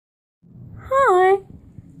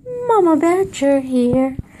Mama Badger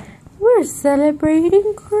here. We're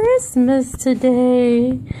celebrating Christmas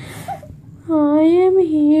today. I am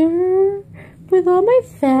here with all my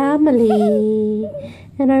family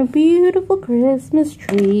and our beautiful Christmas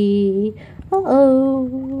tree.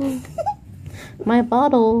 Uh-oh. My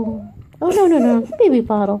bottle. Oh, no. Baby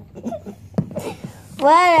bottle.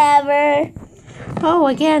 Whatever. Oh,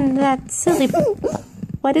 again, that silly...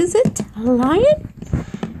 What is it? A lion?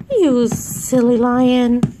 You silly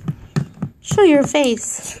lion. Show your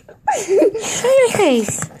face. Show your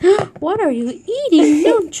face. What are you eating?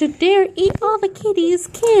 Don't you dare eat all the kitties'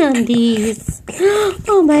 candies.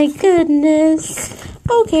 Oh, my goodness.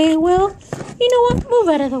 Okay, well, you know what? Move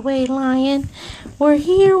out of the way, lion. We're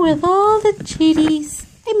here with all the kitties.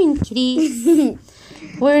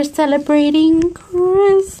 We're celebrating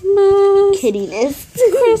Christmas. Kittyness.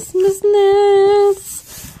 Christmasness.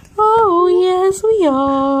 Oh, yes, we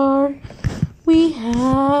are. We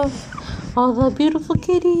have all the beautiful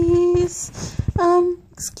kitties.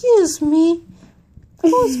 Excuse me.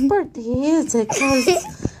 Whose birthday is it? 'Cause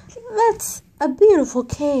that's a beautiful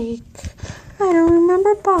cake. I don't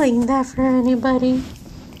remember buying that for anybody.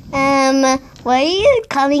 Why are you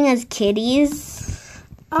calling us kitties?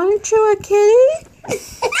 Aren't you a kitty?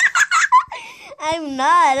 I'm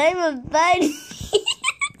not. I'm a bunny.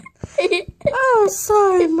 Oh,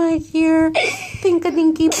 sorry, my dear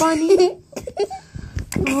Pink-a-dinky bunny.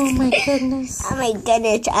 Oh, my goodness. Oh my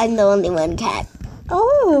goodness, I'm the only one cat.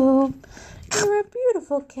 Oh, you're a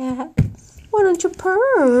beautiful cat. Why don't you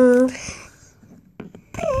purr?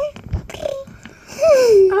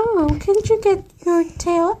 Oh, can't you get your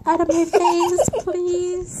tail out of my face,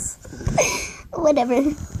 please?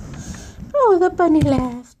 Whatever. Oh, the bunny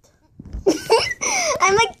laughed.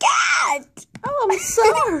 I'm a cat! Oh, I'm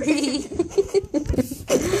sorry.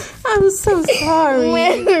 I'm so sorry. Oh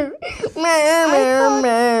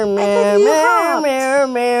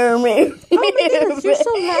my goodness, you're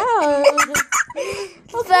so loud.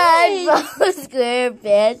 Okay. SpongeBob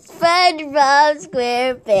SquarePants, SpongeBob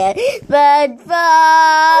SquarePants,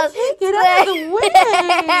 SpongeBob. Okay, get out of the way.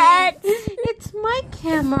 It's my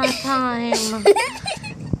camera time.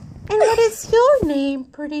 And what is your name,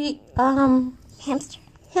 pretty, Hamster.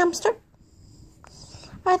 hamster?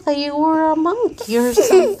 I thought you were a monkey or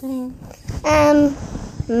something.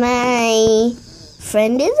 My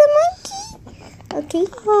friend is a monkey. Okay.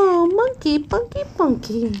 Oh, monkey,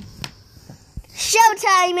 punky.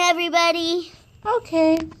 Showtime, everybody.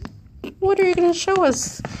 Okay. What are you going to show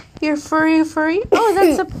us? Your furry? Oh,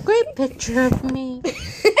 that's a great picture of me. Yes.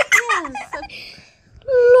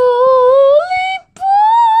 Lollipop.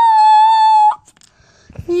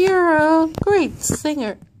 You're a great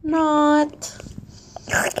singer. Not.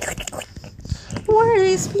 Why are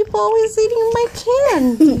these people always eating my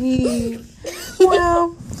candy?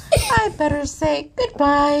 Well, I better say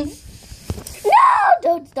goodbye. No,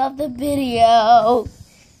 don't stop the video.